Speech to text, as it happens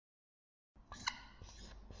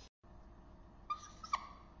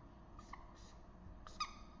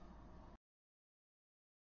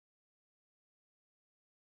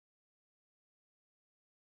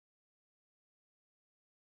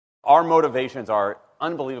Our motivations are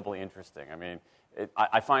unbelievably interesting. I mean,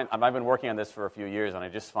 I've been working on this for a few years, and I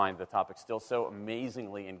just find the topic still so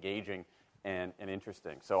amazingly engaging and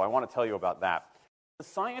interesting. So I want to tell you about that. The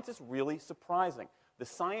science is really surprising. The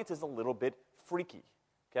science is a little bit freaky,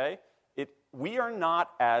 okay? We are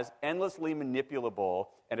not as endlessly manipulable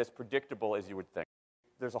and as predictable as you would think.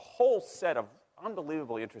 There's a whole set of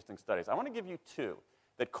unbelievably interesting studies. I want to give you two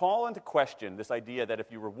that call into question this idea that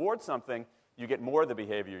if you reward something, you get more of the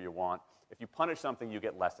behavior you want. If you punish something, you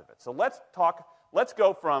get less of it. So let's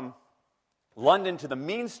go from London to the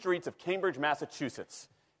mean streets of Cambridge, Massachusetts,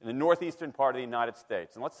 in the northeastern part of the United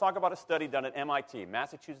States. And let's talk about a study done at MIT,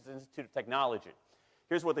 Massachusetts Institute of Technology.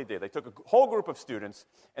 Here's what they did. They took a whole group of students,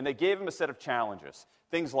 and they gave them a set of challenges.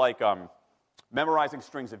 Things like memorizing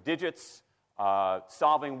strings of digits,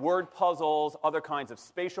 solving word puzzles, other kinds of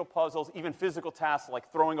spatial puzzles, even physical tasks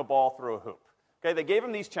like throwing a ball through a hoop. Okay, they gave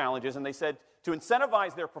them these challenges, and they said to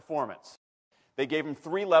incentivize their performance, they gave them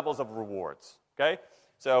 3 levels of rewards. Okay?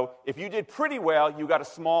 So if you did pretty well, you got a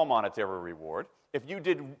small monetary reward. If you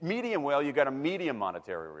did medium well, you got a medium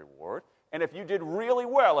monetary reward. And if you did really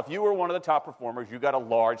well, if you were one of the top performers, you got a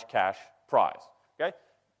large cash prize. Okay?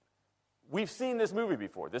 We've seen this movie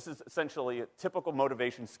before. This is essentially a typical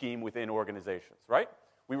motivation scheme within organizations, right?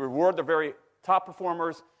 We reward the very top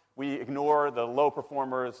performers, we ignore the low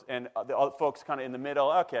performers, and the other folks kind of in the middle.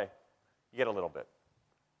 Okay, you get a little bit.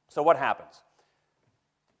 So what happens?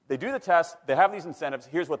 They do the test, they have these incentives.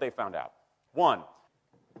 Here's what they found out. 1,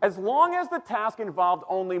 as long as the task involved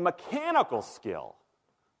only mechanical skill,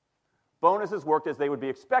 bonuses worked as they would be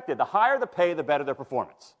expected. The higher the pay, the better their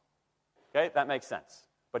performance. Okay, that makes sense.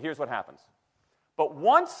 But here's what happens. But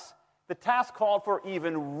once the task called for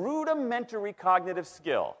even rudimentary cognitive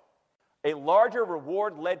skill, a larger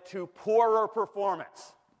reward led to poorer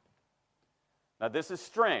performance. Now, this is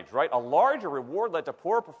strange, right? A larger reward led to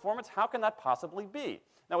poorer performance? How can that possibly be?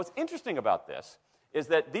 Now, what's interesting about this is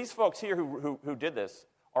that these folks here who did this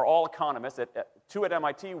are all economists, 2 at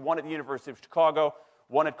MIT, 1 at the University of Chicago,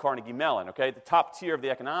 1 at Carnegie Mellon, okay, the top tier of the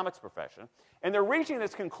economics profession. And they're reaching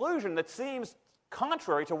this conclusion that seems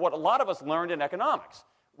contrary to what a lot of us learned in economics,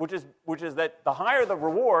 which is that the higher the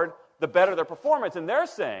reward, the better their performance. And they're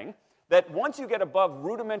saying that once you get above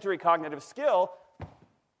rudimentary cognitive skill,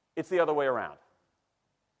 it's the other way around.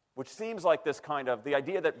 Which seems like this kind of, the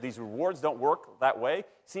idea that these rewards don't work that way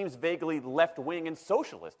seems vaguely left-wing and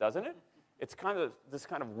socialist, doesn't it? It's kind of this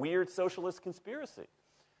kind of weird socialist conspiracy.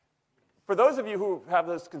 For those of you who have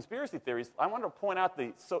those conspiracy theories, I want to point out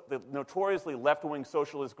the notoriously left-wing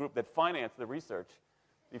socialist group that financed the research,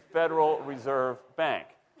 the Federal Reserve Bank.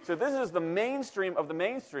 So this is the mainstream of the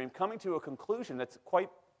mainstream coming to a conclusion that's quite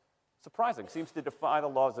surprising, seems to defy the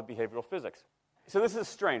laws of behavioral physics. So this is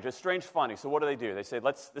strange, a strange finding. So what do? They say,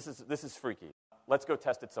 this is freaky. Let's go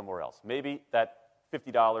test it somewhere else. Maybe that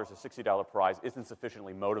 $50 or $60 prize isn't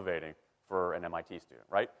sufficiently motivating for an MIT student,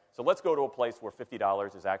 right? So let's go to a place where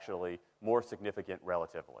 $50 is actually more significant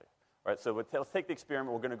relatively. Right? So let's take the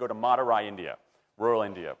experiment. We're going to go to Madurai, India, rural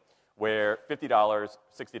India, where $50,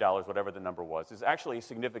 $60, whatever the number was, is actually a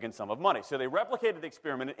significant sum of money. So they replicated the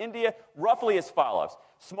experiment in India roughly as follows.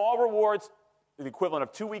 Small rewards, the equivalent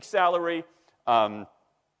of 2 weeks' salary. Small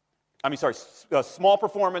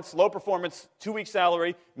performance, low performance, 2 weeks'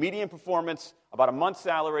 salary. Medium performance, about a month's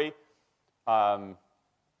salary.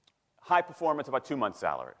 High performance, about 2 months'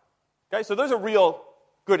 salary. Okay, so those are real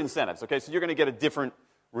good incentives. Okay, so you're going to get a different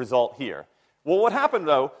result here. Well, what happened,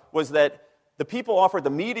 though, was that the people offered the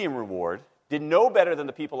medium reward did no better than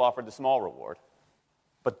the people offered the small reward.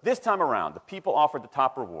 But this time around, the people offered the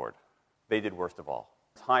top reward. They did worst of all.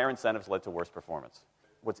 Higher incentives led to worse performance.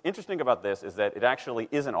 What's interesting about this is that it actually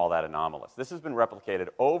isn't all that anomalous. This has been replicated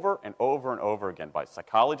over and over and over again by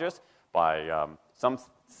psychologists, by some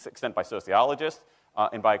extent by sociologists,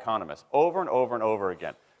 and by economists, over and over and over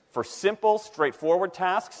again. For simple, straightforward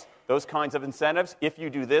tasks, those kinds of incentives, if you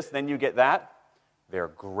do this, then you get that, they're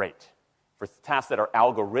great. For tasks that are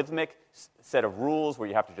algorithmic, set of rules where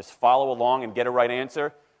you have to just follow along and get a right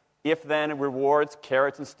answer, if-then rewards,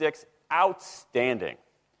 carrots and sticks, outstanding.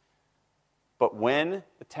 But when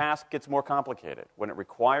the task gets more complicated, when it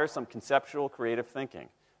requires some conceptual, creative thinking,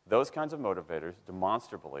 those kinds of motivators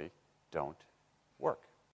demonstrably don't work.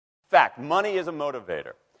 In fact, money is a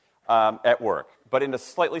motivator at work, but in a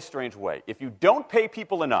slightly strange way. If you don't pay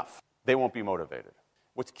people enough, they won't be motivated.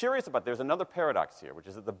 What's curious about, there's another paradox here, which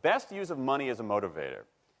is that the best use of money as a motivator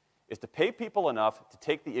is to pay people enough to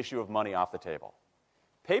take the issue of money off the table.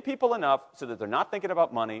 Pay people enough so that they're not thinking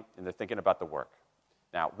about money and they're thinking about the work.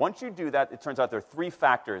 Now, once you do that, it turns out there are 3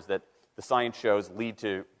 factors that the science shows lead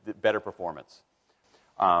to better performance,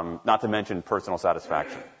 not to mention personal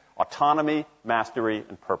satisfaction. Autonomy, mastery,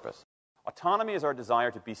 and purpose. Autonomy is our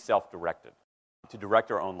desire to be self-directed, to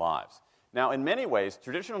direct our own lives. Now, in many ways,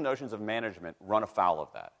 traditional notions of management run afoul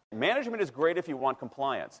of that. Management is great if you want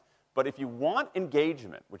compliance, but if you want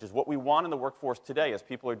engagement, which is what we want in the workforce today as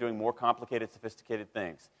people are doing more complicated, sophisticated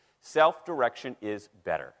things, self-direction is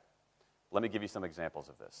better. Let me give you some examples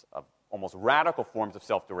of this, of almost radical forms of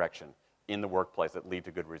self-direction in the workplace that lead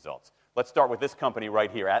to good results. Let's start with this company right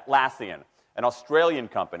here, Atlassian, an Australian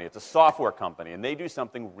company. It's a software company, and they do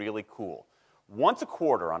something really cool. Once a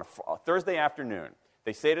quarter, on a Thursday afternoon,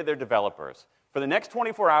 they say to their developers, for the next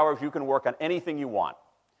 24 hours, you can work on anything you want.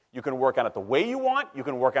 You can work on it the way you want. You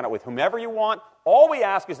can work on it with whomever you want. All we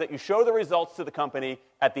ask is that you show the results to the company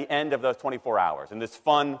at the end of those 24 hours in this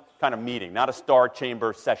fun kind of meeting, not a star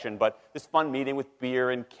chamber session, but this fun meeting with beer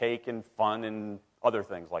and cake and fun and other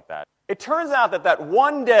things like that. It turns out that that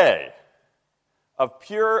one day of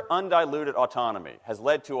pure, undiluted autonomy has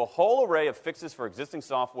led to a whole array of fixes for existing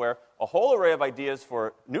software, a whole array of ideas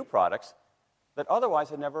for new products that otherwise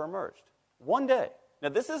had never emerged. One day. Now,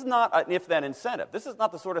 this is not an if-then incentive. This is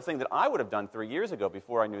not the sort of thing that I would have done 3 years ago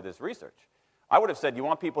before I knew this research. I would have said, you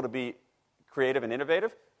want people to be creative and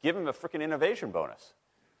innovative? Give them a frickin' innovation bonus.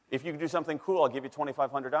 If you do something cool, I'll give you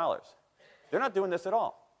 $2,500. They're not doing this at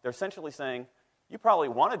all. They're essentially saying, you probably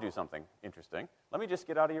want to do something interesting. Let me just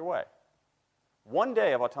get out of your way. One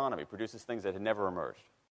day of autonomy produces things that had never emerged.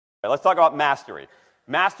 Okay, let's talk about mastery.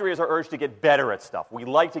 Mastery is our urge to get better at stuff. We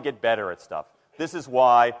like to get better at stuff. This is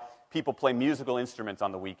why people play musical instruments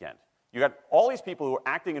on the weekend. You got all these people who are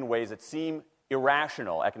acting in ways that seem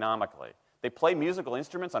irrational economically. They play musical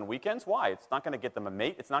instruments on weekends. Why? It's not going to get them a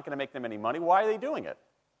mate. It's not going to make them any money. Why are they doing it?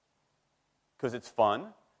 Because it's fun,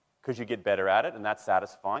 because you get better at it, and that's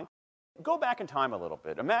satisfying. Go back in time a little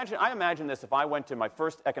bit. I imagine this if I went to my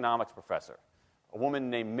first economics professor, a woman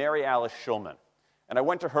named Mary Alice Schulman, and I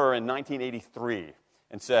went to her in 1983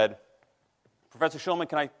 and said, Professor Schulman,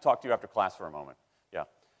 can I talk to you after class for a moment? Yeah.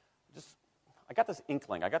 I got this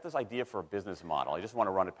inkling. I got this idea for a business model. I just want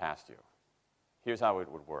to run it past you. Here's how it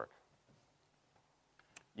would work.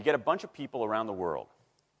 You get a bunch of people around the world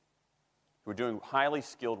who are doing highly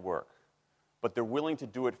skilled work, but they're willing to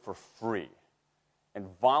do it for free and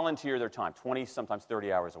volunteer their time, 20, sometimes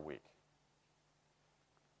 30 hours a week.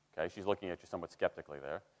 Okay, she's looking at you somewhat skeptically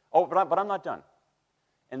there. Oh, but I'm not done.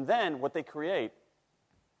 And then what they create,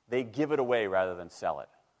 they give it away rather than sell it.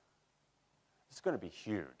 It's going to be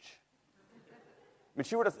huge. I mean,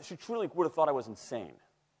 she truly would have thought I was insane.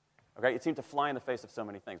 Okay, it seemed to fly in the face of so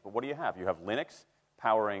many things. But what do you have? You have Linux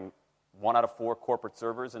powering 1 out of 4 corporate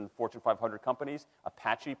servers in Fortune 500 companies,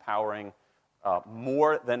 Apache powering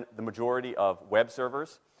more than the majority of web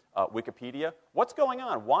servers, Wikipedia. What's going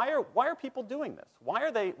on? Why are people doing this? Why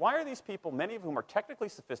are these people, many of whom are technically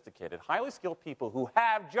sophisticated, highly skilled people who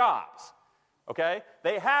have jobs? Okay,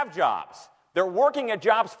 they have jobs. They're working at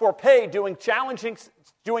jobs for pay, doing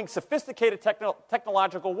sophisticated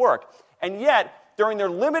technological work. And yet, during their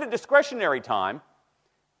limited discretionary time,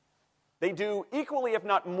 they do equally, if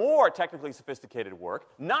not more, technically sophisticated work,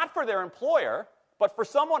 not for their employer, but for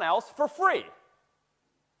someone else for free.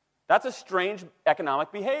 That's a strange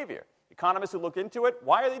economic behavior. Economists who look into it,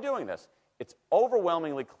 why are they doing this? It's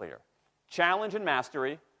overwhelmingly clear. Challenge and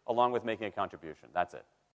mastery, along with making a contribution. That's it.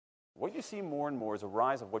 What you see more and more is a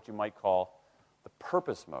rise of what you might call the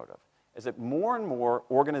purpose motive, is that more and more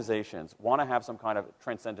organizations want to have some kind of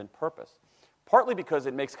transcendent purpose, partly because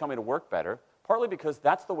it makes coming to work better, partly because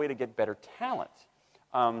that's the way to get better talent.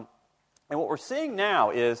 And what we're seeing now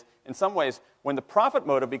is, in some ways, when the profit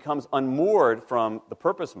motive becomes unmoored from the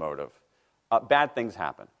purpose motive, bad things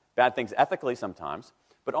happen. Bad things ethically sometimes,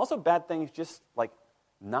 but also bad things just like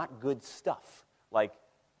not good stuff, like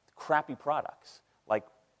crappy products, like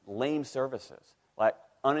lame services, like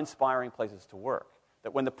uninspiring places to work.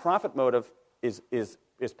 That when the profit motive is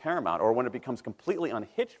paramount, or when it becomes completely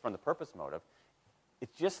unhitched from the purpose motive,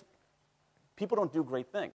 it's just, people don't do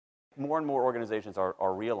great things. More and more organizations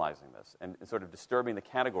are realizing this and sort of disturbing the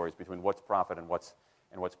categories between what's profit and what's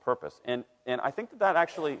purpose. And I think that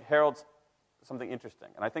actually heralds something interesting.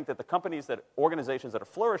 And I think that organizations that are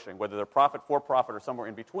flourishing, whether they're profit, for profit, or somewhere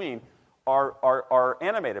in between, are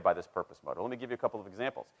animated by this purpose motive. Let me give you a couple of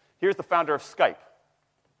examples. Here's the founder of Skype.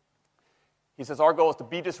 He says, our goal is to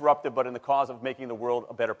be disruptive, but in the cause of making the world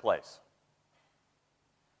a better place.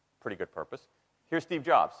 Pretty good purpose. Here's Steve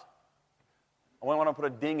Jobs. I want to put a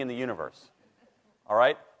ding in the universe. All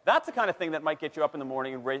right? That's the kind of thing that might get you up in the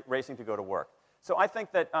morning and racing to go to work. So I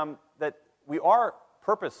think that we are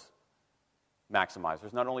purpose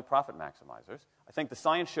maximizers, not only profit maximizers. I think the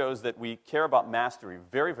science shows that we care about mastery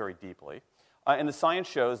very, very deeply. And the science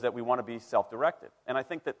shows that we want to be self-directed. And I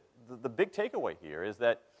think that the big takeaway here is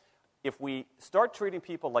that if we start treating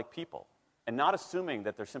people like people and not assuming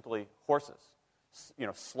that they're simply horses,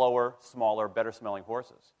 slower, smaller, better-smelling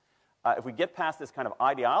horses, if we get past this kind of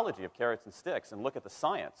ideology of carrots and sticks and look at the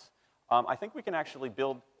science, I think we can actually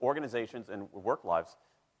build organizations and work lives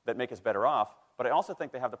that make us better off, but I also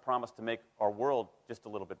think they have the promise to make our world just a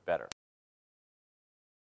little bit better.